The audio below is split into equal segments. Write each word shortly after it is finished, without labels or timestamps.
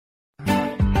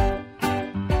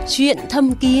Chuyện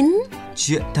thầm kín.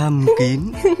 Chuyện thầm kín.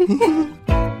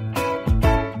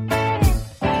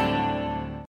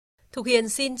 Thục Hiền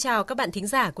xin chào các bạn thính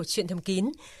giả của Chuyện thầm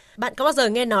kín. Bạn có bao giờ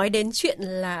nghe nói đến chuyện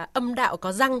là âm đạo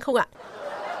có răng không ạ?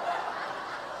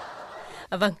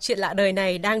 Vâng, chuyện lạ đời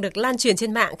này đang được lan truyền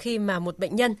trên mạng khi mà một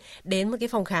bệnh nhân đến một cái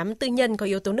phòng khám tư nhân có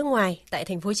yếu tố nước ngoài tại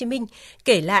thành phố Hồ Chí Minh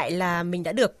kể lại là mình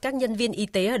đã được các nhân viên y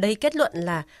tế ở đây kết luận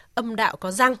là âm đạo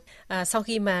có răng. Sau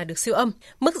khi mà được siêu âm,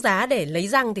 mức giá để lấy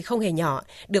răng thì không hề nhỏ,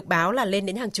 được báo là lên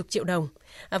đến hàng chục triệu đồng.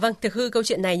 Vâng, thực hư câu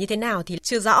chuyện này như thế nào thì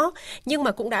chưa rõ, nhưng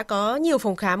mà cũng đã có nhiều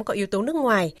phòng khám có yếu tố nước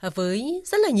ngoài với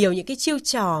rất là nhiều những cái chiêu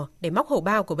trò để móc hầu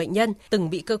bao của bệnh nhân từng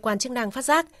bị cơ quan chức năng phát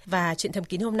giác. Và Chuyện thầm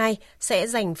kín hôm nay sẽ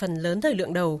dành phần lớn thời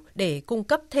lượng đầu để cung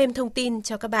cấp thêm thông tin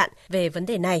cho các bạn về vấn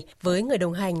đề này với người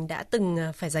đồng hành đã từng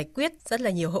phải giải quyết rất là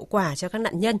nhiều hậu quả cho các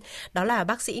nạn nhân. Đó là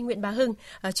bác sĩ Nguyễn Bá Hưng,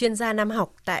 chuyên gia nam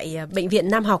học tại Bệnh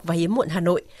viện Nam học và Hiếm muộn Hà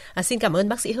Nội. Xin cảm ơn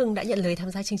bác sĩ Hưng đã nhận lời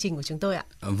tham gia chương trình của chúng tôi ạ.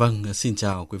 Vâng, xin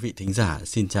chào quý vị thính giả.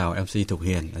 Xin chào MC Thục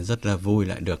Hiền, rất là vui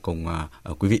lại được cùng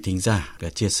quý vị thính giả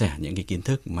chia sẻ những cái kiến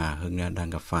thức mà Hưng đang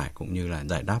gặp phải cũng như là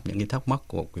giải đáp những cái thắc mắc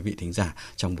của quý vị thính giả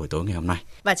trong buổi tối ngày hôm nay.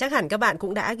 Và chắc hẳn các bạn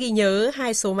cũng đã ghi nhớ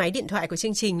hai số máy điện thoại của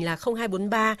chương trình là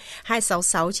 0243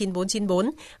 266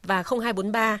 9494 và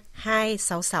 0243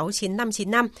 266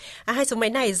 9595. Hai số máy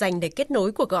này dành để kết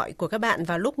nối cuộc gọi của các bạn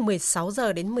vào lúc 16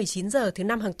 giờ đến 19 giờ thứ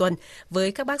năm hàng tuần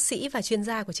với các bác sĩ và chuyên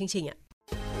gia của chương trình ạ.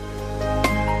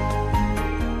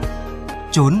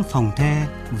 Trốn phòng the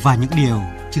và những điều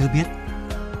chưa biết.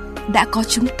 Đã có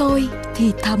chúng tôi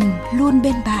thì thầm luôn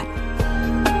bên bạn.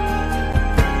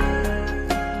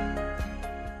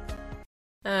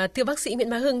 Thưa bác sĩ Nguyễn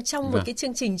Bá Hưng, trong một cái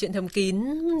chương trình Chuyện thầm kín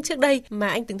trước đây mà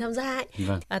anh từng tham gia ấy,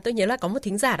 tôi nhớ là có một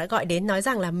thính giả đã gọi đến nói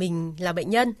rằng là mình là bệnh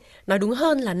nhân, nói đúng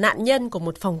hơn là nạn nhân của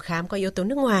một phòng khám có yếu tố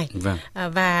nước ngoài.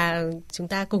 Và chúng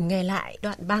ta cùng nghe lại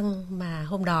đoạn băng mà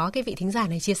hôm đó cái vị thính giả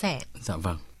này chia sẻ. Dạ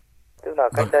vâng. Tức là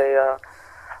cách đây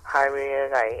 20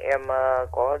 ngày em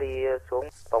có đi xuống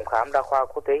phòng khám đa khoa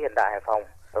quốc tế hiện đại Hải Phòng.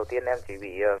 Đầu tiên em chỉ bị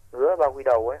ngứa bao quy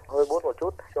đầu ấy, hơi buốt một chút.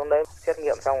 Xuống đấy xét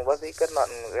nghiệm xong bác sĩ kết luận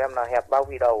em là hẹp bao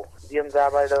quy đầu, viêm da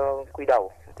quy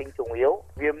đầu, tinh trùng yếu,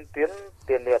 viêm tuyến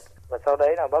tiền liệt. Và sau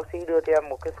đấy là bác sĩ đưa cho em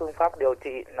một cái phương pháp điều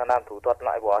trị là làm thủ thuật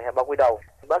loại bỏ hẹp bao quy đầu.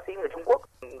 Bác sĩ người Trung Quốc,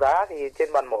 giá thì trên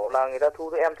bàn mổ là người ta thu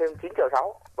cho em thêm 9,6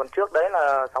 triệu. Còn trước đấy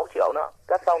là 6 triệu nữa.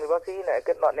 Cắt xong thì bác sĩ lại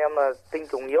kết luận em là tinh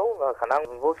trùng yếu và khả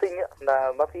năng vô sinh ấy. Là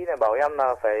bác sĩ này bảo em là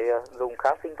phải dùng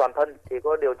kháng sinh toàn thân thì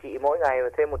có điều trị mỗi ngày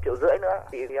thêm 1,5 triệu nữa.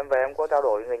 Thì em về em có trao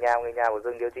đổi người nhà của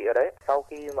dừng điều trị ở đấy. Sau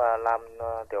khi mà làm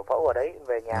tiểu phẫu ở đấy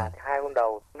về nhà thì 2 hôm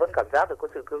đầu vẫn cảm giác được có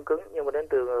sự cứng cứng, nhưng mà đến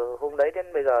từ hôm đấy đến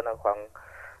bây giờ là khoảng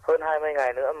hơn 20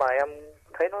 ngày nữa mà em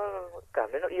thấy nó cảm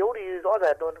thấy nó yếu đi rõ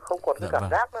rệt luôn, không còn cái cảm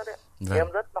giác nữa đấy. Em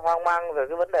rất hoang mang về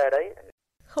cái vấn đề đấy.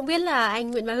 Không biết là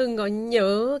anh Nguyễn Bá Hưng có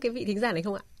nhớ cái vị thính giả này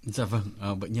không ạ? Dạ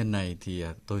vâng, bệnh nhân này thì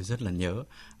tôi rất là nhớ,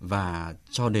 và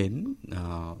cho đến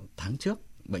tháng trước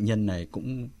bệnh nhân này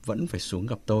cũng vẫn phải xuống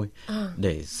gặp tôi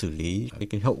để xử lý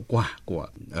cái hậu quả của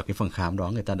ở cái phòng khám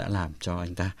đó người ta đã làm cho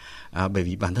anh ta. Bởi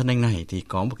vì bản thân anh này thì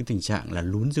có một cái tình trạng là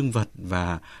lún dương vật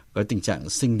và có tình trạng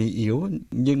sinh lý yếu,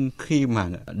 nhưng khi mà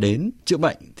đến chữa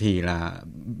bệnh thì là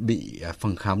bị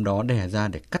phòng khám đó đè ra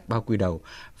để cắt bao quy đầu,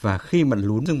 và khi mà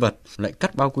lún dương vật lại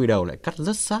cắt bao quy đầu, lại cắt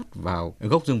rất sát vào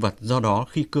gốc dương vật, do đó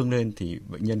khi cương lên thì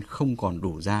bệnh nhân không còn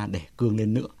đủ da để cương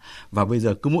lên nữa, và bây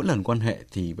giờ cứ mỗi lần quan hệ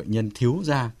thì bệnh nhân thiếu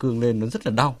da, cương lên nó rất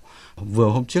là đau. Vừa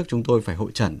hôm trước chúng tôi phải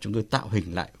hội chẩn, chúng tôi tạo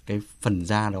hình lại cái phần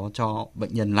da đó cho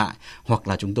bệnh nhân lại, hoặc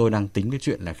là chúng tôi đang tính cái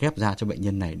chuyện là ghép da cho bệnh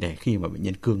nhân này để khi mà bệnh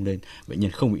nhân cương lên, bệnh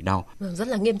nhân không bị đau. Rất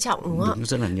là nghiêm trọng đúng không ạ?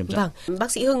 Rất là nghiêm trọng. Vâng,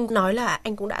 bác sĩ Hưng nói là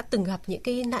anh cũng đã từng gặp những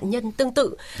cái nạn nhân tương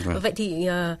tự. Vậy thì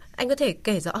anh có thể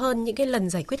kể rõ hơn những cái lần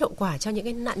giải quyết hậu quả cho những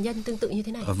cái nạn nhân tương tự như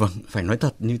thế này? Vâng, phải nói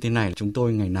thật như thế này, chúng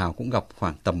tôi ngày nào cũng gặp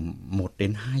khoảng tầm 1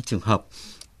 đến 2 trường hợp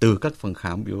từ các phòng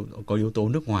khám có yếu tố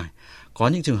nước ngoài. Có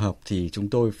những trường hợp thì chúng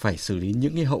tôi phải xử lý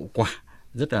những cái hậu quả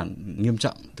rất là nghiêm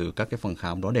trọng từ các cái phòng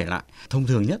khám đó để lại. Thông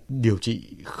thường nhất, điều trị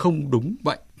không đúng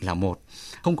bệnh là một,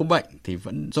 không có bệnh thì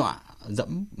vẫn dọa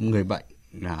dẫm người bệnh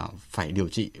là phải điều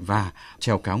trị và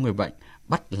trèo cáo người bệnh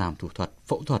bắt làm thủ thuật,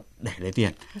 phẫu thuật để lấy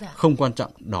tiền. Không quan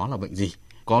trọng đó là bệnh gì.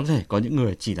 Có thể có những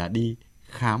người chỉ là đi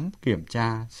khám kiểm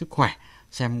tra sức khỏe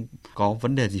xem có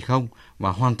vấn đề gì không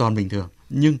và hoàn toàn bình thường,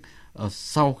 nhưng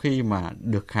sau khi mà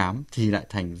được khám thì lại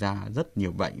thành ra rất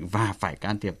nhiều bệnh và phải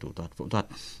can thiệp thủ thuật, phẫu thuật,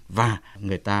 và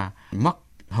người ta mắc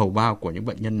hầu bao của những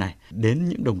bệnh nhân này đến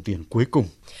những đồng tiền cuối cùng.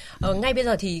 Ngay bây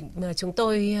giờ thì chúng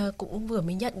tôi cũng vừa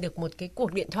mới nhận được một cái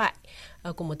cuộc điện thoại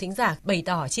của một thính giả bày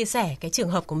tỏ chia sẻ cái trường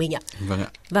hợp của mình ạ. Vâng ạ.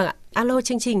 Vâng ạ. Alo,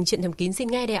 chương trình Chuyện thầm kín xin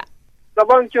nghe đây ạ. Dạ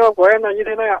vâng, trường hợp của em là như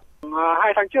thế này ạ.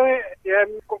 2 tháng trước ấy, thì em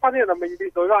cũng phát hiện là mình bị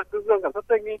rối loạn cương dương cảm xuất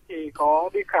tinh ấy, thì có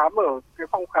đi khám ở cái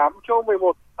phòng khám chỗ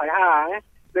 11 Thái Hà ấy.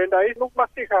 Đến đấy lúc bác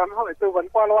sĩ khám họ lại tư vấn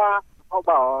qua loa, họ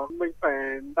bảo mình phải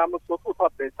làm một số thủ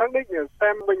thuật để xác định để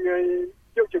xem mình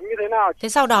triệu chứng như thế nào. Thế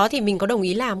sau đó thì mình có đồng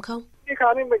ý làm không? Đi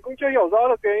khám thì mình cũng chưa hiểu rõ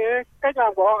được cái cách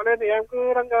làm của họ nên thì em cứ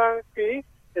đăng ký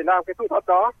để làm cái thủ thuật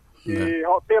đó. Thì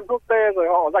họ tiêm thuốc tê rồi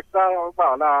họ rạch ra, họ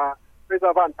bảo là bây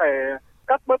giờ bạn phải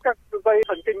cắt bớt các dây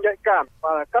thần kinh nhạy cảm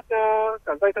và cắt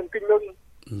cả dây thần kinh lưng.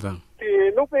 Vâng. Thì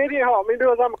lúc ấy thì họ mới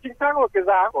đưa ra một chính xác một cái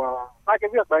giá của hai cái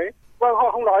việc đấy. Vâng,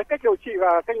 họ không nói cách điều trị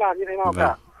và cách làm như thế nào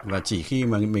cả. Và chỉ khi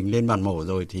mà mình lên bàn mổ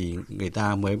rồi thì người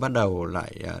ta mới bắt đầu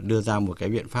lại đưa ra một cái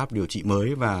biện pháp điều trị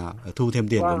mới và thu thêm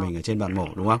tiền của mình ở trên bàn mổ,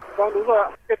 đúng không? Vâng, đúng rồi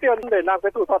ạ. Cái tiền để làm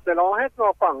cái thủ thuật thì nó hết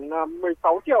vào khoảng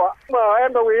 16 triệu ạ. Mà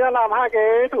em đồng ý làm hai cái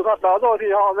thủ thuật đó rồi thì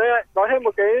họ mới nói thêm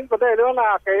một cái vấn đề nữa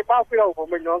là cái bao quy đầu của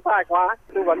mình nó dài quá,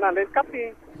 tư vấn là nên cắt đi.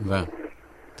 Vâng.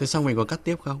 Thế xong mình có cắt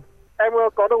tiếp không? Em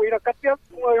có đồng ý là cắt tiếp,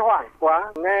 cũng hơi hoảng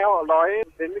quá. Nghe họ nói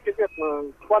đến cái việc mà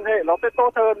quan hệ nó sẽ tốt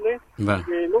hơn đấy. Vâng.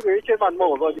 Thì lúc ấy trên bàn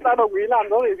mổ rồi, đã đồng ý làm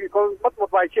đó thì có mất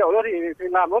một vài triệu nữa thì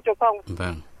làm nốt cho xong.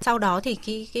 Vâng. Sau đó thì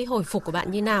cái hồi phục của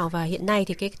bạn như nào và hiện nay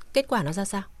thì cái kết quả nó ra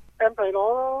sao? Em thấy nó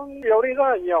yếu đi rất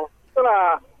là nhiều. Tức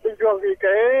là bình thường thì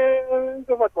cái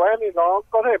dương vật của em thì nó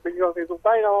có thể bình thường thì dùng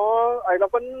tay nó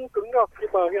vẫn cứng được, nhưng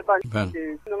mà hiện tại thì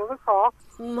nó rất khó.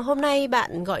 Hôm nay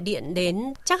bạn gọi điện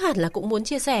đến chắc hẳn là cũng muốn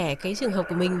chia sẻ cái trường hợp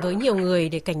của mình với nhiều người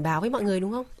để cảnh báo với mọi người,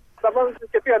 đúng không? Dạ vâng,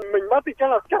 cái tiền mình mất thì chắc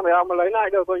là chẳng thể nào mà lấy lại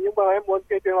được rồi, nhưng mà em muốn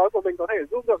cái tiếng nói của mình có thể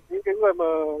giúp được những cái người mà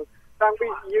đang bị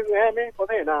như em ấy, có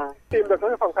thể là tìm được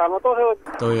các phòng khám nó tốt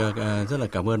hơn. Tôi rất là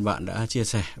cảm ơn bạn đã chia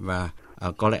sẻ và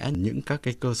có lẽ những các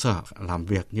cái cơ sở làm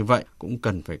việc như vậy cũng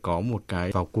cần phải có một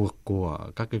cái vào cuộc của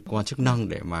các cơ quan chức năng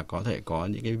để mà có thể có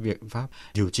những cái biện pháp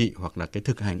điều trị hoặc là cái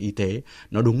thực hành y tế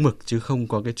nó đúng mực, chứ không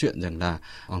có cái chuyện rằng là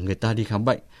người ta đi khám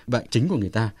bệnh chính của người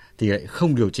ta thì lại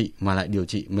không điều trị mà lại điều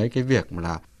trị mấy cái việc mà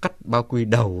là cắt bao quy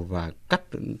đầu và cắt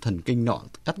thần kinh nọ,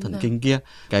 cắt thần kinh kia.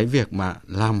 Cái việc mà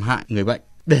làm hại người bệnh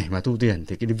để mà thu tiền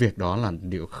thì cái việc đó là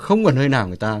điều không ở nơi nào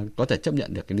người ta có thể chấp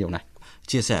nhận được cái điều này.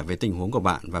 Chia sẻ về tình huống của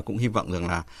bạn và cũng hy vọng rằng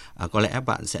là có lẽ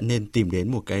bạn sẽ nên tìm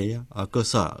đến một cái cơ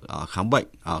sở khám bệnh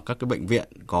ở các cái bệnh viện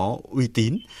có uy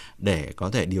tín để có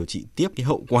thể điều trị tiếp cái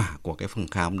hậu quả của cái phòng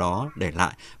khám đó để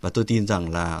lại. Và tôi tin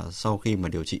rằng là sau khi mà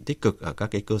điều trị tích cực ở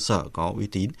các cái cơ sở có uy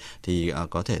tín thì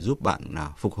có thể giúp bạn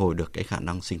phục hồi được cái khả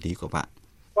năng sinh lý của bạn.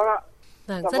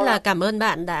 Vâng, rất là cảm ơn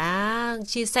bạn đã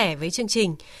chia sẻ với chương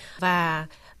trình, và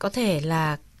có thể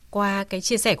là qua cái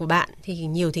chia sẻ của bạn thì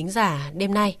nhiều thính giả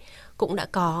đêm nay cũng đã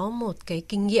có một cái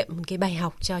kinh nghiệm, một cái bài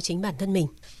học cho chính bản thân mình.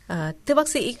 Thưa bác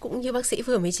sĩ, cũng như bác sĩ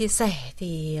vừa mới chia sẻ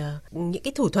thì những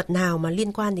cái thủ thuật nào mà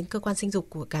liên quan đến cơ quan sinh dục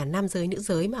của cả nam giới, nữ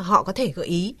giới mà họ có thể gợi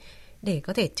ý để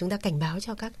có thể chúng ta cảnh báo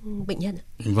cho các bệnh nhân?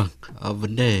 Vâng,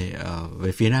 vấn đề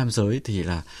về phía nam giới thì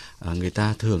là người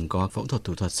ta thường có phẫu thuật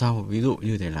thủ thuật sau, ví dụ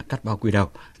như thế là cắt bao quy đầu.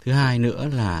 Thứ hai nữa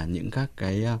là những các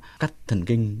cái cắt thần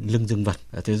kinh lưng dương vật.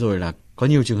 Thế rồi là có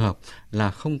nhiều trường hợp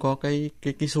là không có cái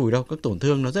sùi đâu, các tổn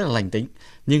thương nó rất là lành tính,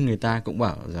 nhưng người ta cũng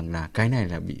bảo rằng là cái này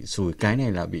là bị sùi, cái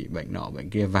này là bị bệnh nọ bệnh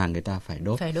kia và người ta phải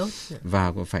đốt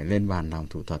và phải lên bàn làm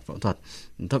thủ thuật phẫu thuật.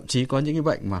 Thậm chí có những cái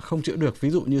bệnh mà không chữa được, ví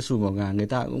dụ như sùi màu gà, người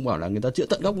ta cũng bảo là người ta chữa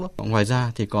tận gốc luôn. Ngoài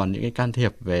ra thì còn những cái can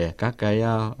thiệp về các cái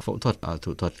phẫu thuật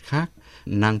thủ thuật khác,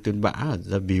 nang tuyến bã ở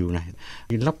da bìu này,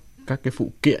 lắp các cái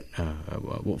phụ kiện ở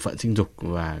bộ phận sinh dục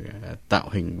và tạo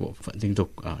hình bộ phận sinh dục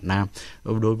ở nam.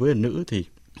 Đối với nữ thì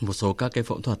một số các cái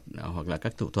phẫu thuật hoặc là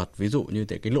các thủ thuật, ví dụ như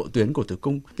cái lộ tuyến của tử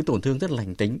cung, cái tổn thương rất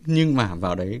lành tính nhưng mà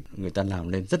vào đấy người ta làm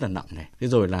lên rất là nặng này. Thế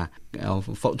rồi là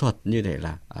phẫu thuật như thế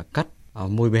là cắt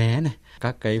môi bé này,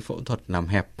 các cái phẫu thuật làm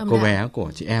hẹp cô bé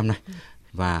của chị em này,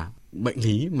 và bệnh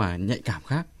lý mà nhạy cảm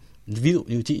khác, ví dụ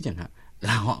như chị chẳng hạn,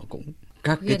 là họ cũng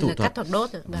các cái thủ thuật cắt hoặc đốt.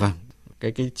 Vâng.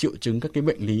 Cái triệu chứng, các cái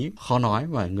bệnh lý khó nói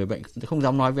và người bệnh không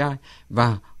dám nói với ai,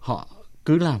 và họ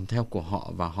cứ làm theo của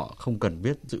họ và họ không cần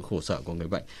biết sự khổ sở của người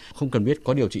bệnh, không cần biết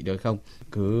có điều trị được không,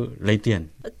 cứ lấy tiền.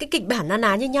 Cái kịch bản na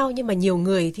ná như nhau nhưng mà nhiều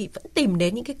người thì vẫn tìm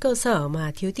đến những cái cơ sở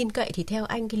mà thiếu tin cậy, thì theo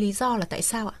anh cái lý do là tại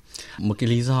sao ạ? Một cái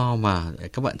lý do mà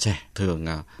các bạn trẻ thường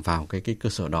vào cái cơ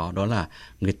sở đó, đó là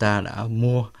người ta đã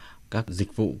mua các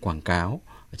dịch vụ quảng cáo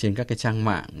trên các cái trang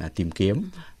mạng tìm kiếm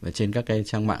và trên các cái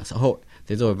trang mạng xã hội.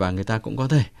 Thế rồi và người ta cũng có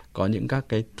thể có những các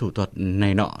cái thủ thuật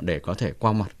này nọ để có thể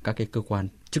qua mặt các cái cơ quan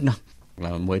chức năng, là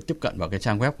mới tiếp cận vào cái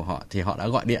trang web của họ thì họ đã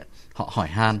gọi điện, họ hỏi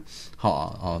han,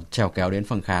 họ trèo kéo đến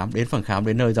phòng khám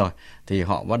đến nơi rồi thì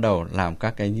họ bắt đầu làm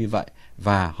các cái như vậy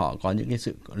và họ có những cái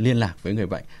sự liên lạc với người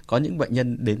bệnh. Có những bệnh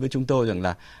nhân đến với chúng tôi rằng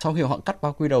là sau khi họ cắt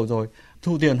bao quy đầu rồi,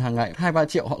 thu tiền hàng ngày 2-3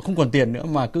 triệu, họ không còn tiền nữa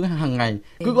mà cứ hàng ngày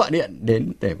cứ gọi điện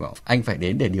đến để bảo anh phải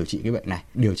đến để điều trị cái bệnh này,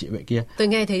 điều trị bệnh kia. Tôi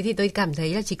nghe thấy thì tôi cảm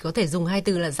thấy là chỉ có thể dùng 2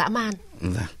 từ là dã man.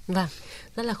 Vâng,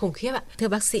 rất là khủng khiếp ạ. Thưa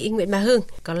bác sĩ Nguyễn Bá Hưng,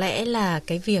 có lẽ là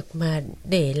cái việc mà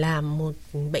để làm một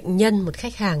bệnh nhân, một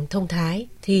khách hàng thông thái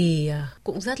thì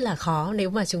cũng rất là khó nếu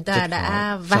mà chúng ta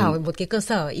đã vào một cái cơ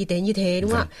sở y tế như thế,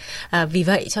 đúng không ạ? Vì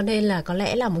vậy cho nên là có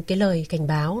lẽ là một cái lời cảnh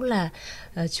báo là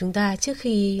chúng ta trước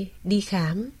khi đi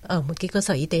khám ở một cái cơ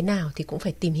sở y tế nào thì cũng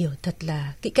phải tìm hiểu thật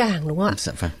là kỹ càng, đúng không ạ?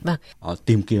 Dạ vâng.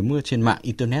 Tìm kiếm trên mạng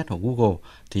internet hoặc Google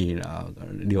thì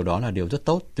điều đó là điều rất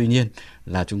tốt. Tuy nhiên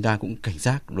là chúng ta cũng cảnh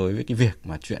giác đối với cái việc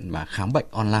mà chuyện mà khám bệnh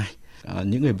online.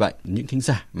 Những người bệnh, những thính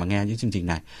giả mà nghe những chương trình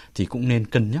này thì cũng nên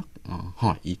cân nhắc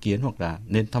hỏi ý kiến hoặc là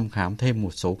nên thăm khám thêm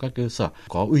một số các cơ sở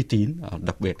có uy tín,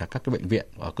 đặc biệt là các cái bệnh viện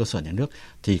ở cơ sở nhà nước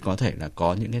thì có thể là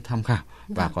có những cái tham khảo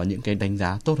và có những cái đánh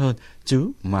giá tốt hơn,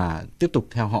 chứ mà tiếp tục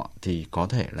theo họ thì có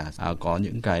thể là có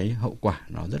những cái hậu quả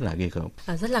nó rất là ghê gớm.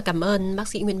 Rất là cảm ơn bác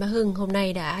sĩ Nguyễn Bá Hưng hôm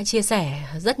nay đã chia sẻ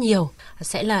rất nhiều,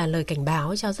 sẽ là lời cảnh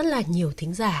báo cho rất là nhiều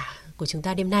thính giả của chúng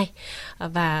ta đêm nay,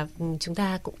 và chúng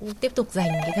ta cũng tiếp tục dành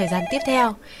cái thời gian tiếp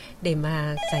theo để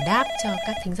mà giải đáp cho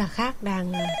các thính giả khác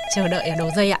đang chờ đợi ở đầu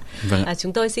dây ạ. Vâng.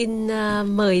 Chúng tôi xin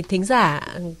mời thính giả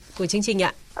của chương trình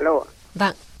ạ. Alo.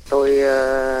 Vâng. Tôi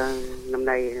năm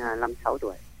nay là 56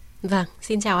 tuổi. Vâng,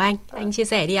 xin chào anh. Anh chia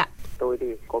sẻ đi ạ. Tôi thì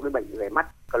có cái bệnh về mắt,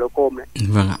 glaucom đấy.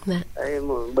 Vâng ạ. Đấy,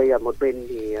 bây giờ một bên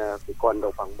thì còn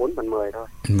độ khoảng 4/10 thôi.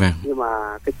 Vâng. Nhưng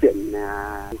mà cái chuyện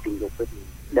tình dục thì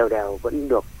đều vẫn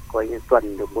được, coi như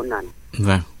tuần được 4 lần.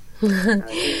 Vâng.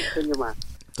 Thế nhưng mà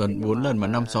tuần 4 lần mà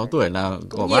 5-6 tuổi là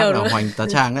của bác là hoành tá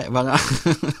trang đấy. Vâng ạ.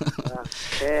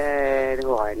 Thế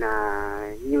hỏi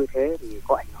là như thế thì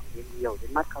có ảnh hưởng nhiều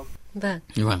đến mắt không?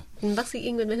 Vâng. Bác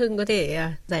sĩ Nguyễn Bá Hưng có thể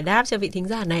giải đáp cho vị thính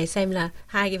giả này xem là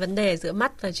hai cái vấn đề giữa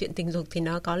mắt và chuyện tình dục thì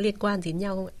nó có liên quan gì đến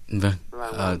nhau không ạ?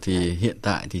 Vâng. Thì hiện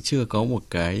tại thì chưa có một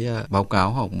cái báo cáo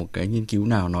hoặc một cái nghiên cứu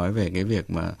nào nói về cái việc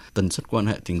mà tần suất quan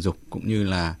hệ tình dục cũng như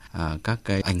là các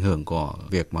cái ảnh hưởng của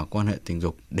việc mà quan hệ tình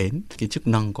dục đến cái chức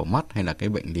năng của mắt hay là cái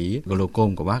bệnh lý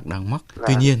glaucom của bác đang mắc.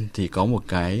 Tuy nhiên thì có một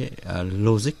cái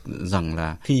logic rằng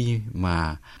là khi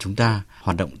mà chúng ta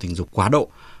hoạt động tình dục quá độ,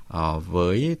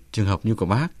 với trường hợp như của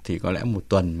bác thì có lẽ một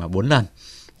tuần mà 4 lần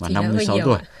mà 56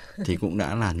 tuổi thì cũng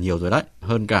đã là nhiều rồi đấy,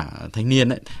 hơn cả thanh niên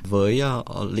đấy. Với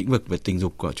lĩnh vực về tình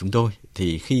dục của chúng tôi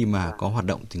thì khi mà có hoạt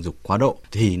động tình dục quá độ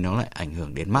thì nó lại ảnh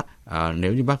hưởng đến mắt.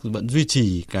 Nếu như bác vẫn duy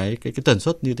trì cái tần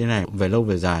suất như thế này về lâu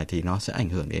về dài thì nó sẽ ảnh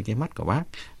hưởng đến cái mắt của bác,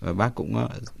 và bác cũng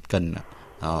cần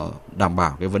đảm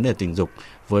bảo cái vấn đề tình dục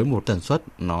với một tần suất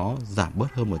nó giảm bớt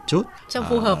hơn một chút, trong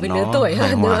phù hợp với lứa tuổi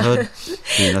hơn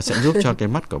thì nó sẽ giúp cho cái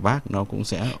mắt của bác nó cũng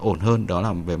sẽ ổn hơn. Đó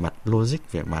là về mặt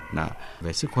logic, về mặt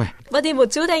về sức khỏe. Bớt đi một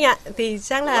chút anh ạ, thì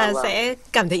chắc là sẽ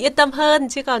cảm thấy yên tâm hơn,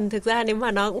 chứ còn thực ra nếu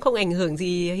mà nó cũng không ảnh hưởng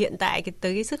gì hiện tại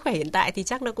tới cái sức khỏe hiện tại thì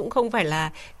chắc nó cũng không phải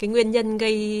là cái nguyên nhân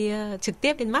gây trực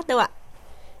tiếp đến mắt đâu ạ.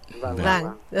 Vâng.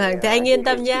 Thì anh yên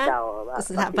tâm nhé.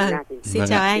 Xin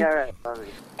chào anh.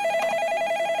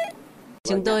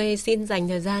 Chúng tôi xin dành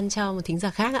thời gian cho một thính giả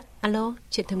khác ạ. Alo,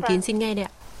 chuyện thầm kín xin nghe đây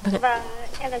ạ. Vâng,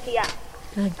 em là chị ạ.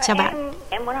 Chào bạn.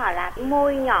 Em muốn hỏi là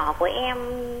môi nhỏ của em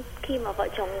khi mà vợ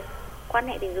chồng quan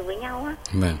hệ tình dục với nhau á,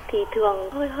 thì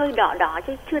thường hơi đỏ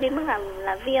chứ chưa đến mức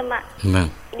là viêm ạ.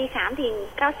 Đi khám thì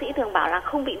các bác sĩ thường bảo là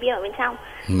không bị viêm ở bên trong,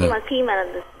 nhưng mà khi mà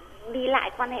đi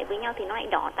lại quan hệ với nhau thì nó lại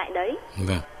đỏ tại đấy.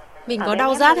 Mình có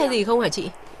đau rát hay gì không hả chị?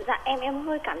 Dạ em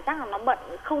hơi cảm giác là nó bận,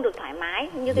 không được thoải mái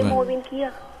như cái môi bên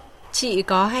kia. Chị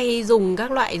có hay dùng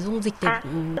các loại dung dịch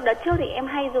đợt trước thì em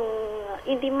hay dùng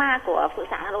Intima của Phụ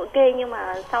sản Hà Nội kê, nhưng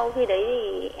mà sau khi đấy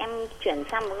thì em chuyển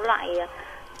sang một loại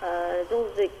dung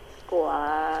dịch của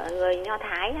người Nho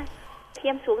Thái. Khi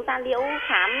em xuống Gia Liễu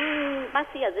khám, bác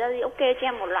sĩ ở Gia Liễu kê cho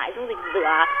em một loại dung dịch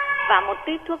rửa và một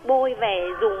tuýp thuốc bôi về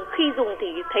dùng. Khi dùng thì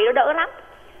thấy nó đỡ lắm,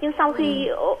 nhưng sau khi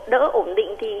đỡ ổn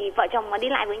định thì vợ chồng mà đi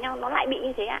lại với nhau nó lại bị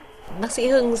như thế ạ. Bác sĩ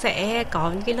Hưng sẽ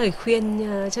có những cái lời khuyên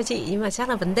cho chị, nhưng mà chắc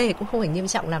là vấn đề cũng không phải nghiêm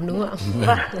trọng lắm đúng không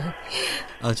ạ?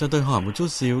 Cho tôi hỏi một chút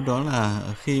xíu, đó là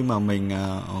khi mà mình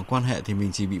quan hệ thì mình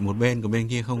chỉ bị một bên, còn bên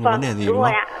kia không có vấn đề gì đúng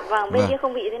không? Vâng, bên kia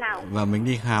không bị thế nào. Và mình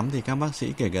đi khám thì các bác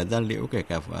sĩ kể cả Gia Liễu, kể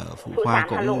cả phụ khoa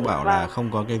cũng bảo là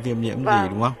không có cái viêm nhiễm gì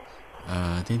đúng không?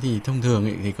 Thế thì thông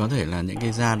thường thì có thể là những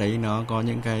cái da đấy nó có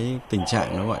những cái tình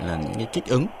trạng nó gọi là những cái kích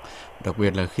ứng, đặc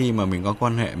biệt là khi mà mình có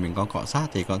quan hệ, mình có cọ sát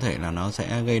thì có thể là nó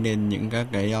sẽ gây nên những các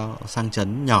cái sang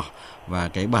chấn nhỏ, và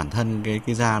cái bản thân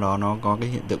cái da đó nó có cái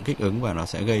hiện tượng kích ứng và nó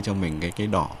sẽ gây cho mình cái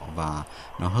đỏ và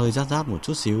nó hơi rát một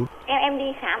chút xíu. Em đi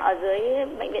khám ở dưới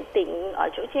bệnh viện tỉnh ở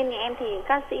chỗ trên nhà em thì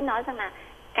các sĩ nói rằng là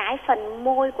cái phần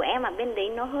môi của em ở bên đấy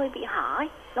nó hơi bị hở ấy.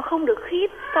 Nó không được khít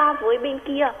so với bên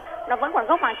kia. Nó vẫn còn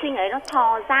gốc hoàng trinh ấy, nó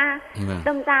thò ra.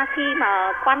 Đâm ra khi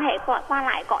mà quan hệ qua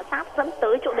lại cọ sát dẫn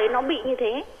tới chỗ đấy nó bị như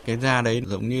thế. Cái da đấy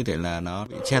giống như thể là nó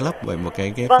bị che lấp bởi một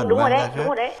cái vâng, phần đúng da rồi khác. Đúng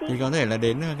rồi đấy. Thì có thể là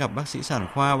đến gặp bác sĩ sản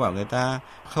khoa bảo người ta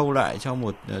khâu lại cho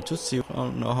một chút xíu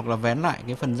hoặc là vén lại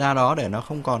cái phần da đó để nó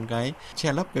không còn cái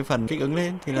che lấp cái phần kích ứng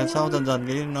lên, thì là sau dần dần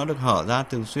cái nó được hở ra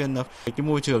thường xuyên, cái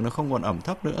môi trường nó không còn ẩm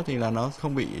thấp nữa thì là nó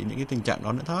không bị những cái tình trạng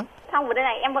đó nữa thôi. Xong vấn đề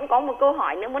này em vẫn có một câu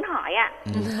hỏi nữa muốn hỏi ạ.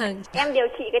 Em điều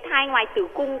trị cái thai ngoài tử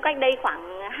cung cách đây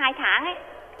khoảng 2 tháng ấy,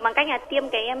 bằng cách là tiêm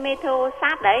cái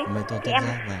Metosat đấy.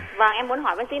 Vâng, em muốn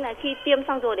hỏi bác sĩ là khi tiêm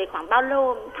xong rồi để khoảng bao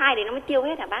lâu thai đấy nó mới tiêu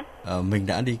hết hả bác? Mình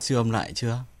đã đi siêu âm lại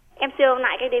chưa? Em siêu âm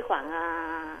lại cách đây khoảng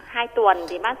 2 tuần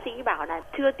thì bác sĩ bảo là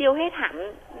chưa tiêu hết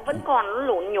hẳn, vẫn còn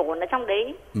lộn nhổn ở trong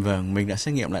đấy. Vâng, mình đã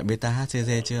xét nghiệm lại beta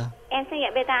HCG chưa? Em xét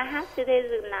nghiệm beta HCG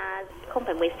là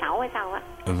 0,16 hay sao ạ?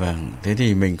 Vâng, thế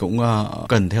thì mình cũng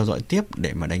cần theo dõi tiếp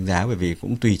để mà đánh giá, bởi vì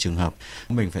cũng tùy trường hợp.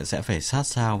 Mình sẽ phải sát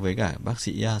sao với cả bác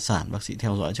sĩ sản, bác sĩ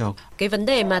theo dõi cho. Cái vấn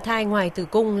đề mà thai ngoài tử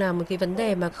cung là một cái vấn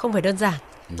đề mà không phải đơn giản.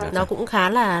 Nó cũng khá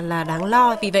là đáng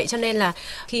lo. Vì vậy cho nên là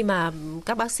khi mà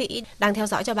các bác sĩ đang theo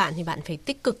dõi cho bạn thì bạn phải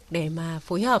tích cực để mà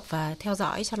phối hợp và theo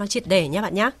dõi cho nó triệt để nhé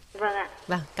bạn nhé. Vâng ạ.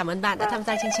 Vâng, cảm ơn bạn đã tham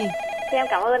gia chương trình. Em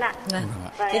cảm ơn ạ. Vâng.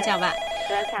 Xin chào bạn.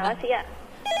 Vâng, chào bác sĩ ạ.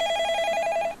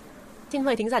 Xin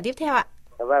mời thính giả tiếp theo ạ.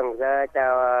 Vâng,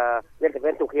 chào biên tập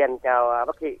viên Tục Hiền, chào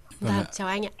bác sĩ. Vâng, chào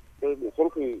anh ạ. Tôi bị xuyên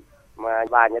thị mà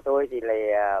bà nhà tôi thì lại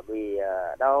bị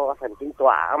đau phần kinh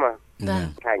tọa mà.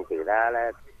 Vâng. Thành thử ra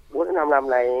là 4-5 năm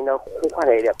này nó không quan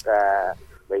hệ được,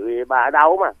 bởi vì bà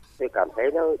đau mà. Tôi cảm thấy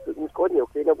nó có nhiều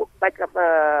khi nó bức bách các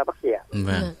bác sĩ ạ.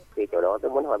 Vâng. Thì chỗ đó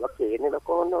tôi muốn hỏi bác sĩ nó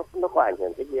có ảnh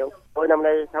hưởng cái gì không? Tôi năm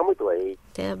nay 60 tuổi.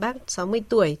 Thế là bác 60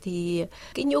 tuổi thì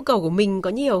cái nhu cầu của mình có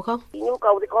nhiều không? Cái nhu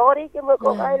cầu thì có đấy, chứ mà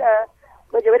có cái là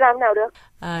bây giờ phải làm nào được.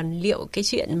 Liệu cái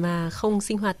chuyện mà không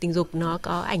sinh hoạt tình dục nó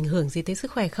có ảnh hưởng gì tới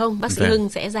sức khỏe không? Bác sĩ Vâng. Hưng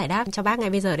sẽ giải đáp cho bác ngay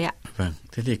bây giờ đấy ạ. Vâng,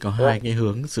 thế thì có hai cái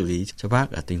hướng xử lý cho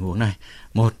bác ở tình huống này.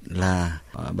 Một là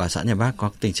bà xã nhà bác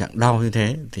có tình trạng đau như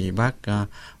thế thì bác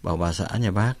bảo bà xã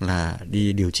nhà bác là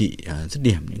đi điều trị dứt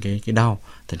điểm những cái đau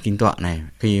thần kinh tọa này.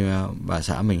 Khi bà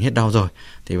xã mình hết đau rồi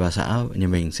thì bà xã nhà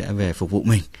mình sẽ về phục vụ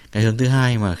mình. Cái hướng thứ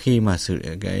hai mà khi mà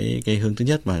cái hướng thứ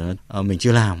nhất mà mình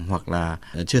chưa làm hoặc là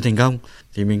chưa thành công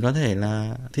thì mình có thể là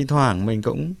thi thoảng mình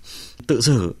cũng tự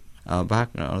xử bác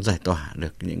nó giải tỏa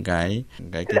được những cái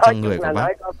trong người của bác.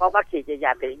 Nói có bác sĩ chỉ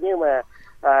giả tỷ nhưng mà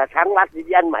sáng mắt đi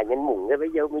ăn mải nhân mủng rồi bây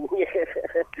giờ mình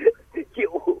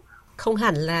chịu. Không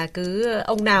hẳn là cứ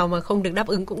ông nào mà không được đáp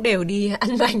ứng cũng đều đi ăn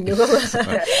mảnh đúng không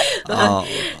ạ?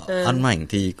 Ăn mảnh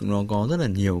thì nó có rất là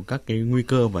nhiều các cái nguy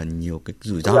cơ và nhiều cái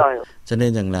rủi ro. Cho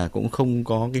nên rằng là cũng không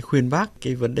có cái khuyên bác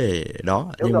cái vấn đề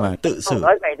đó. Đúng nhưng rồi. Mà tự xử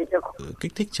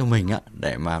kích thích cho mình á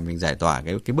để mà mình giải tỏa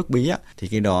cái bức bí á thì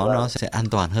cái đó nó sẽ an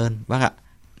toàn hơn bác ạ.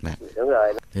 Đúng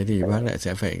rồi. Thế thì bác lại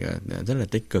sẽ phải rất là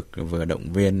tích cực, vừa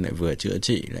động viên lại vừa chữa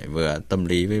trị lại vừa tâm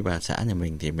lý với bà xã nhà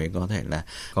mình thì mới có thể là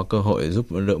có cơ hội giúp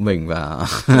đỡ mình và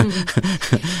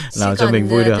làm cho mình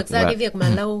vui được. Thực ra cái việc mà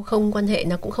lâu không quan hệ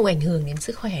nó cũng không ảnh hưởng đến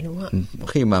sức khỏe đúng không ạ?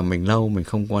 Khi mà mình lâu mình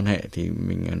không quan hệ thì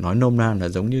mình nói nôm na là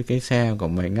giống như cái xe của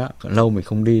mình á, lâu mình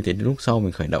không đi thì lúc sau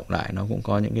mình khởi động lại nó cũng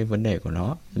có những cái vấn đề của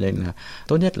nó. Nên là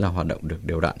tốt nhất là hoạt động được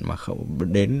đều đặn, mà không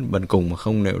đến bần cùng mà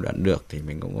không đều đặn được thì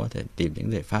mình cũng có thể tìm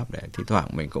những giải pháp để thi thoảng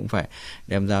mình cũng phải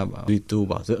đem ra duy tu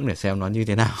bảo dưỡng để xem nó như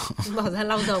thế nào. Bỏ ra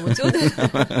lau dầu một chút.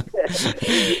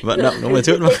 Vận động nó một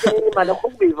chút mà nó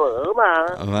không bị vỡ mà.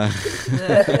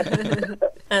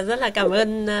 Rất là cảm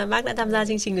ơn bác đã tham gia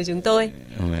chương trình của chúng tôi.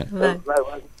 Vâng.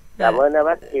 Cảm ơn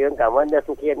bác sĩ, cảm ơn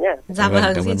Thu Kiên nhé. Dạ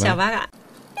vâng, xin chào bác ạ.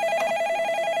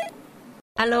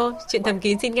 Alo, chuyện thầm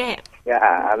kín xin nghe. Dạ,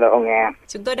 alo nghe.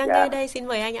 Chúng tôi đang nghe đây, xin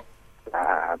mời anh ạ.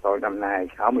 Tôi năm nay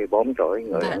 64 tuổi,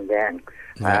 người An Giang.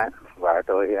 Vợ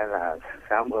tôi là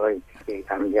 60. Khi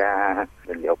tham gia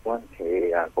tình dục thì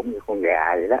cũng như con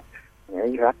gà vậy đó.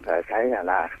 Nghĩ rất là thấy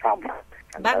là xong.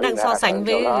 Bác đang so sánh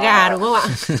với gà đúng không ạ?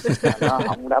 Nó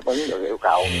không đáp ứng được yêu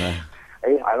cầu.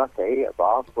 Ý hỏi bác sĩ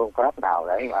có phương pháp nào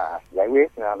để mà giải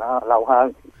quyết nó lâu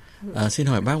hơn. Xin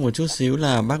hỏi bác một chút xíu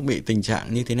là bác bị tình trạng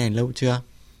như thế này lâu chưa?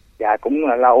 Dạ cũng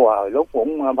là lâu rồi, lúc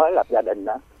cũng mới lập gia đình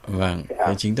đó. Vâng,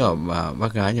 thế chứng tỏ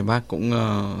bác gái nhà bác cũng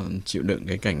chịu đựng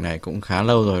cái cảnh này cũng khá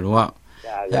lâu rồi đúng không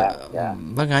ạ? Dạ.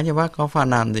 Bác gái nhà bác có phàn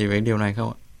nàn gì về điều này không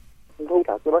ạ? Thú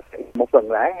thật với bác sĩ, một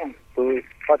tuần lễ tôi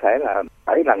có thể là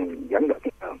 7 lần vẫn được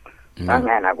như thường.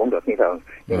 Ngày nào cũng được như thường,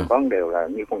 nhưng có điều là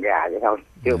như con gà vậy thôi,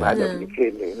 chưa phải được như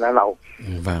kim thì nó lâu.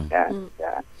 Vâng.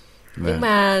 Dạ. Nhưng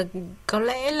mà có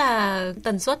lẽ là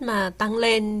tần suất mà tăng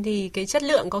lên thì cái chất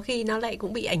lượng có khi nó lại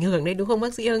cũng bị ảnh hưởng đấy đúng không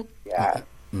bác sĩ Hưng?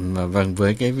 Vâng,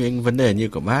 với cái vấn đề như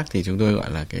của bác thì chúng tôi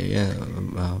gọi là cái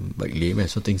bệnh lý về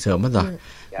xuất tinh sớm mất rồi.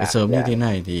 Cái sớm như thế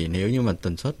này thì nếu như mà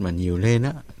tần suất mà nhiều lên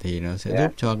á thì nó sẽ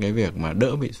giúp cho cái việc mà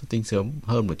đỡ bị xuất tinh sớm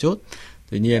hơn một chút.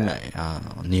 Tuy nhiên lại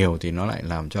nhiều thì nó lại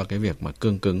làm cho cái việc mà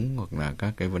cương cứng hoặc là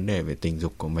các cái vấn đề về tình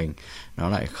dục của mình nó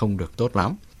lại không được tốt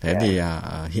lắm. Thế thì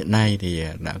hiện nay thì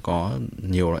đã có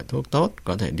nhiều loại thuốc tốt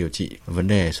có thể điều trị vấn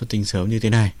đề xuất tinh sớm như thế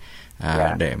này.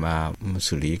 Để mà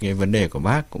xử lý cái vấn đề của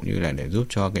bác cũng như là để giúp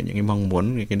cho những cái mong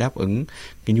muốn, những cái đáp ứng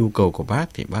cái nhu cầu của bác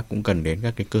thì bác cũng cần đến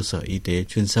các cái cơ sở y tế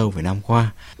chuyên sâu về nam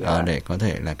khoa để có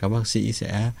thể là các bác sĩ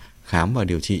sẽ khám và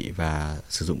điều trị và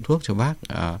sử dụng thuốc cho bác,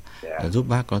 giúp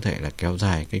bác có thể là kéo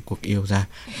dài cái cuộc yêu ra.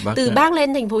 Bác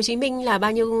lên thành phố Hồ Chí Minh là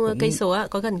bao nhiêu cây số ạ?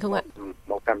 Có gần không ạ?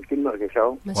 190 cây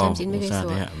số. 190 cây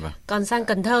số. Còn sang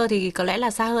Cần Thơ thì có lẽ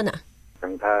là xa hơn ạ?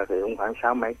 Cần Thơ thì cũng khoảng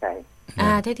 6 mấy cây.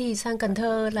 Thế thì sang Cần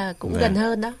Thơ là cũng gần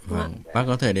hơn đó. Bác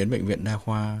có thể đến bệnh viện đa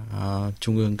khoa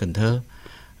Trung ương Cần Thơ,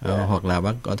 hoặc là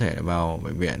bác có thể vào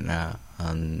bệnh viện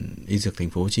Y Dược thành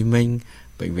phố Hồ Chí Minh,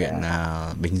 bệnh viện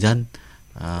Bình Dân,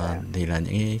 thì là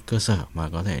những cái cơ sở mà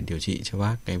có thể điều trị cho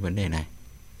bác cái vấn đề này.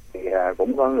 Thì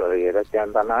cũng có người cho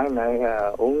người ta nói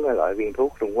uống cái loại viên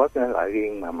thuốc Trung Quốc, cái loại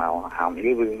viên mà màu hồng với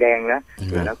viên đen đó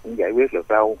thì nó cũng giải quyết được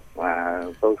đâu, mà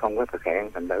tôi không có thực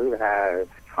hiện, thành thử ra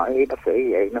hỏi ý bác sĩ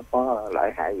vậy nó có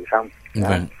lợi hại gì không?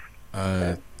 Vâng,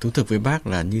 thú thực với bác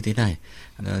là như thế này,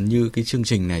 như cái chương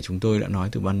trình này chúng tôi đã nói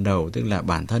từ ban đầu, tức là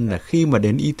bản thân là khi mà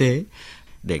đến y tế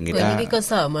để người ta những cái cơ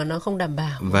sở mà nó không đảm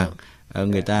bảo. Vâng.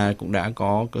 Người ta cũng đã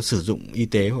có sử dụng y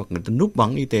tế hoặc người ta núp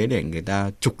bóng y tế để người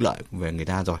ta trục lợi về người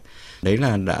ta rồi. Đấy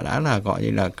là đã là gọi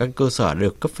như là các cơ sở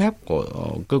được cấp phép của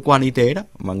cơ quan y tế đó,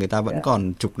 mà người ta vẫn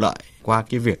còn trục lợi qua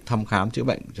cái việc thăm khám chữa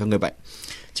bệnh cho người bệnh.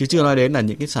 Chứ chưa nói đến là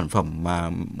những cái sản phẩm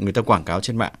mà người ta quảng cáo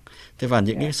trên mạng. Thế và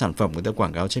những cái sản phẩm người ta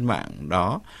quảng cáo trên mạng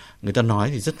đó, người ta nói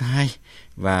thì rất hay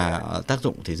và tác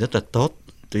dụng thì rất là tốt.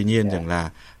 Tuy nhiên rằng là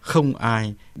không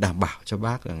ai đảm bảo cho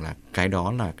bác rằng là cái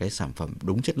đó là cái sản phẩm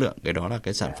đúng chất lượng, cái đó là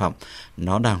cái sản phẩm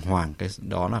nó đàng hoàng, cái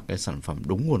đó là cái sản phẩm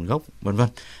đúng nguồn gốc, vân vân.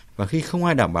 Và khi không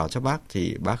ai đảm bảo cho bác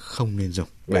thì bác không nên dùng.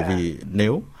 Bởi vì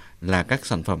nếu là các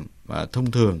sản phẩm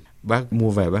thông thường bác mua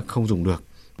về bác không dùng được,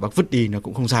 bác vứt đi nó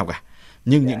cũng không sao cả.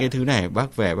 Nhưng những cái thứ này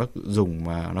bác về bác dùng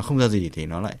mà nó không ra gì thì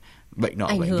nó lại bệnh nọ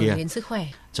bệnh kia, ảnh hưởng đến sức khỏe.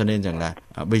 Cho nên rằng là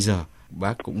bây giờ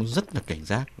bác cũng rất là cảnh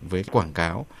giác với quảng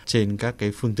cáo trên các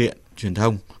cái phương tiện truyền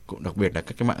thông, cũng đặc biệt là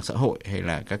các cái mạng xã hội hay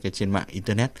là các cái trên mạng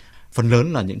internet. Phần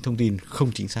lớn là những thông tin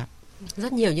không chính xác.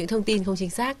 Rất nhiều những thông tin không chính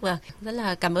xác, và rất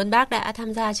là cảm ơn bác đã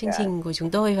tham gia chương trình của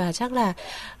chúng tôi. Và chắc là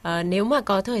nếu mà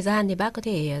có thời gian thì bác có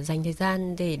thể dành thời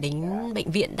gian để đến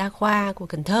bệnh viện đa khoa của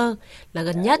Cần Thơ là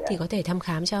gần nhất thì có thể thăm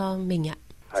khám cho mình ạ.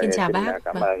 Xin chào bác.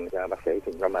 Cảm ơn bác sĩ,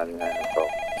 xin cảm ơn cô.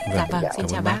 Dạ vâng, xin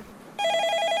chào bác.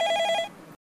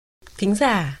 Thính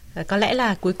giả, có lẽ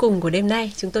là cuối cùng của đêm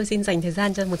nay, chúng tôi xin dành thời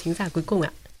gian cho một thính giả cuối cùng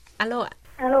ạ. Alo ạ.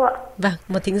 Alo ạ. Vâng,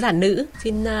 một thính giả nữ,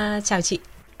 xin chào chị.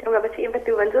 Em gặp bác sĩ, em phải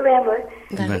tư vấn giúp em với.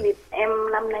 Vâng. Vì em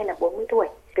năm nay là 40 tuổi,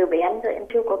 từ bé đến giờ em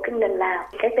chưa có kinh lần nào.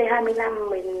 Cách đây 20 năm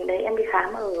em đi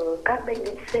khám ở các bệnh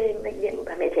viện C, bệnh viện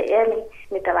bà mẹ trẻ em ấy,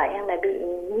 người ta bảo em là bị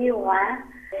nhiều hóa,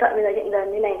 sợ bây giờ hiện giờ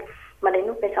như này. Mà đến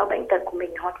lúc cái sau bệnh tật của mình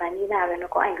hoặc là như nào là nó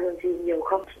có ảnh hưởng gì nhiều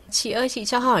không? Chị ơi, chị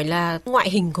cho hỏi là ngoại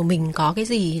hình của mình có cái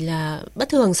gì là bất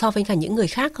thường so với cả những người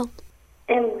khác không?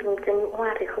 Em cái nhũ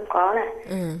hoa thì không có này,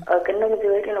 ở cái nông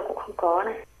dưới thì nó cũng không có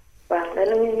này. Vâng, đấy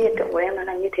là hiện tượng của em nó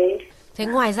là như thế. Thế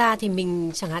ngoài ra thì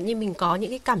mình chẳng hạn như mình có những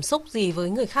cái cảm xúc gì với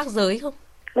người khác giới không?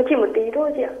 Nó chỉ một tí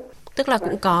thôi chị ạ. Tức là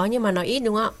cũng có nhưng mà nó ít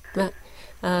đúng không ạ? Vâng.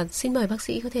 Xin mời bác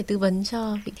sĩ có thể tư vấn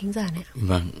cho vị thính giả này.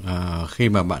 Vâng, khi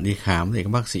mà bạn đi khám thì các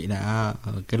bác sĩ đã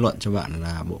kết luận cho bạn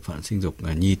là bộ phận sinh dục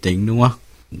nhi tính đúng không?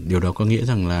 Điều đó có nghĩa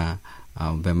rằng là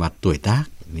về mặt tuổi tác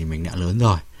thì mình đã lớn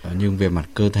rồi, nhưng về mặt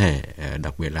cơ thể,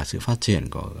 đặc biệt là sự phát triển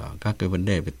của các cái vấn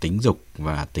đề về tính dục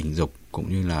và tình dục cũng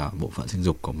như là bộ phận sinh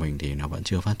dục của mình thì nó vẫn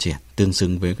chưa phát triển tương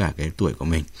xứng với cả cái tuổi của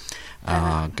mình.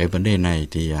 Cái vấn đề này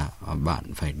thì bạn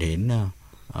phải đến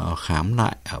khám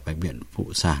lại ở bệnh viện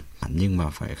phụ sản, nhưng mà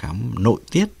phải khám nội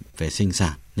tiết về sinh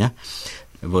sản nhé.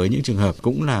 Với những trường hợp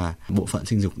cũng là bộ phận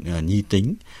sinh dục nhi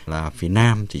tính là phía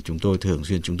nam thì chúng tôi thường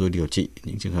xuyên điều trị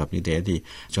những trường hợp như thế thì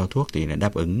cho thuốc thì là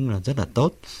đáp ứng rất là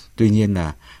tốt. Tuy nhiên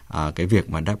là cái việc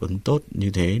mà đáp ứng tốt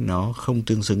như thế nó không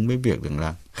tương xứng với việc rằng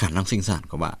là khả năng sinh sản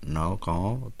của bạn nó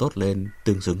có tốt lên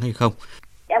tương xứng hay không.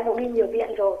 Em cũng đi nhiều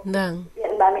viện rồi. Vâng.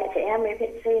 Viện bà mẹ trẻ em với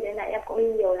viện C đấy là em cũng đi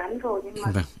nhiều lắm rồi, nhưng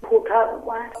mà hụt hẫng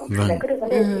quá. Vâng.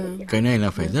 Cái này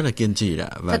là phải rất là kiên trì đã.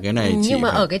 Và cái này nhưng mà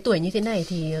ở cái tuổi như thế này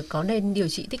thì có nên điều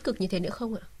trị tích cực như thế nữa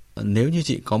không ạ? Nếu như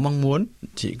chị có mong muốn,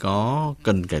 chị có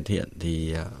cần cải thiện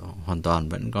thì hoàn toàn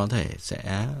vẫn có thể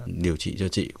sẽ điều trị cho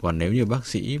chị. Còn nếu như bác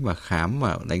sĩ mà khám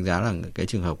mà đánh giá là cái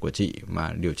trường hợp của chị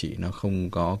mà điều trị nó không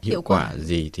có hiệu quả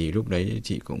gì thì lúc đấy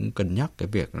chị cũng cân nhắc cái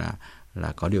việc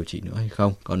là có điều trị nữa hay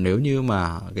không. Còn nếu như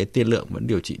mà cái tiên lượng vẫn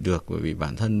điều trị được, bởi vì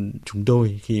bản thân chúng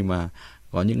tôi khi mà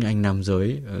có những anh nam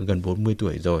giới gần 40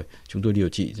 tuổi rồi, chúng tôi điều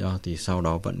trị cho thì sau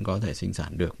đó vẫn có thể sinh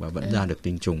sản được và vẫn ra được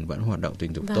tinh trùng, vẫn hoạt động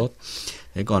tình dục tốt.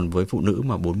 Thế còn với phụ nữ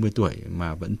mà 40 tuổi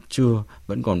mà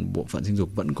vẫn còn bộ phận sinh dục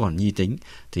vẫn còn nhi tính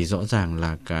thì rõ ràng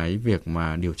là cái việc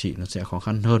mà điều trị nó sẽ khó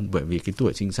khăn hơn, bởi vì cái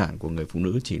tuổi sinh sản của người phụ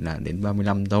nữ chỉ là đến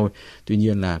 35 thôi. Tuy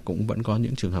nhiên là cũng vẫn có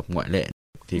những trường hợp ngoại lệ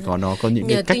thì nó có những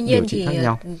cái cách điều trị khác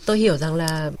nhau. Tôi hiểu rằng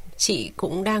là chị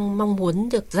cũng đang mong muốn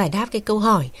được giải đáp cái câu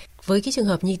hỏi với cái trường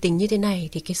hợp nhi tình như thế này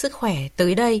thì cái sức khỏe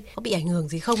tới đây có bị ảnh hưởng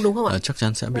gì không, đúng không ạ? Chắc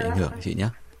chắn sẽ bị ảnh hưởng chị nhé.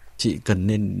 Chị cần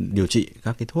nên điều trị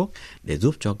các cái thuốc để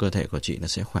giúp cho cơ thể của chị nó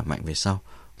sẽ khỏe mạnh về sau.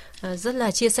 Rất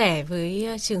là chia sẻ với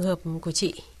trường hợp của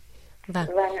chị.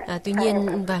 Tuy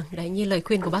nhiên đấy, như lời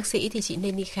khuyên của bác sĩ thì chị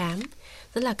nên đi khám.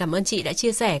 Rất là cảm ơn chị đã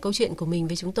chia sẻ câu chuyện của mình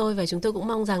với chúng tôi, và chúng tôi cũng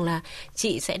mong rằng là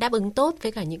chị sẽ đáp ứng tốt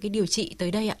với cả những cái điều trị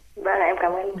tới đây ạ. Em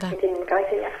cảm ơn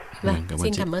chị ạ.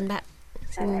 Xin cảm ơn bạn.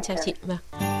 Xin chào chị.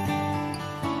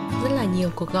 Rất là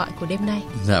nhiều cuộc gọi của đêm nay.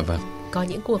 Dạ vâng. Có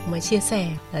những cuộc mà chia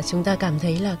sẻ là chúng ta cảm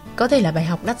thấy là có thể là bài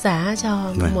học đắt giá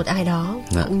cho một ai đó,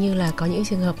 cũng như là có những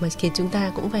trường hợp mà khiến chúng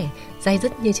ta cũng phải day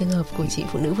dứt như trường hợp của chị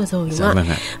phụ nữ vừa rồi, đúng không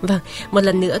ạ? Vâng. Một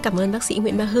lần nữa cảm ơn bác sĩ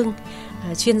Nguyễn Bá Hưng,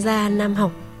 chuyên gia nam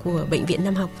học của Bệnh viện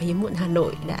Nam học và Hiếm muộn Hà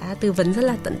Nội đã tư vấn rất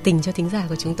là tận tình cho thính giả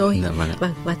của chúng tôi.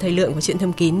 Và thời lượng của Chuyện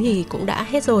Thầm Kín thì cũng đã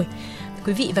hết rồi.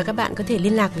 Quý vị và các bạn có thể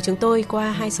liên lạc với chúng tôi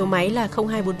qua hai số máy là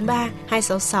 0243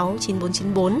 266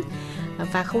 9494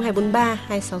 và 0243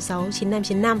 266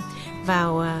 9595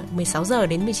 vào 16 giờ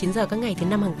đến 19 giờ các ngày thứ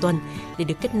Năm hàng tuần để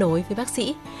được kết nối với bác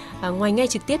sĩ. Ngoài nghe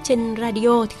trực tiếp trên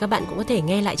radio thì các bạn cũng có thể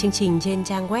nghe lại chương trình trên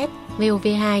trang web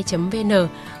vov2.vn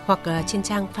hoặc trên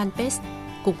trang fanpage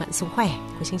Cùng Bạn Sống Khỏe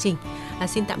của chương trình.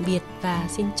 Xin tạm biệt và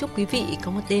xin chúc quý vị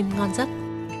có một đêm ngon giấc.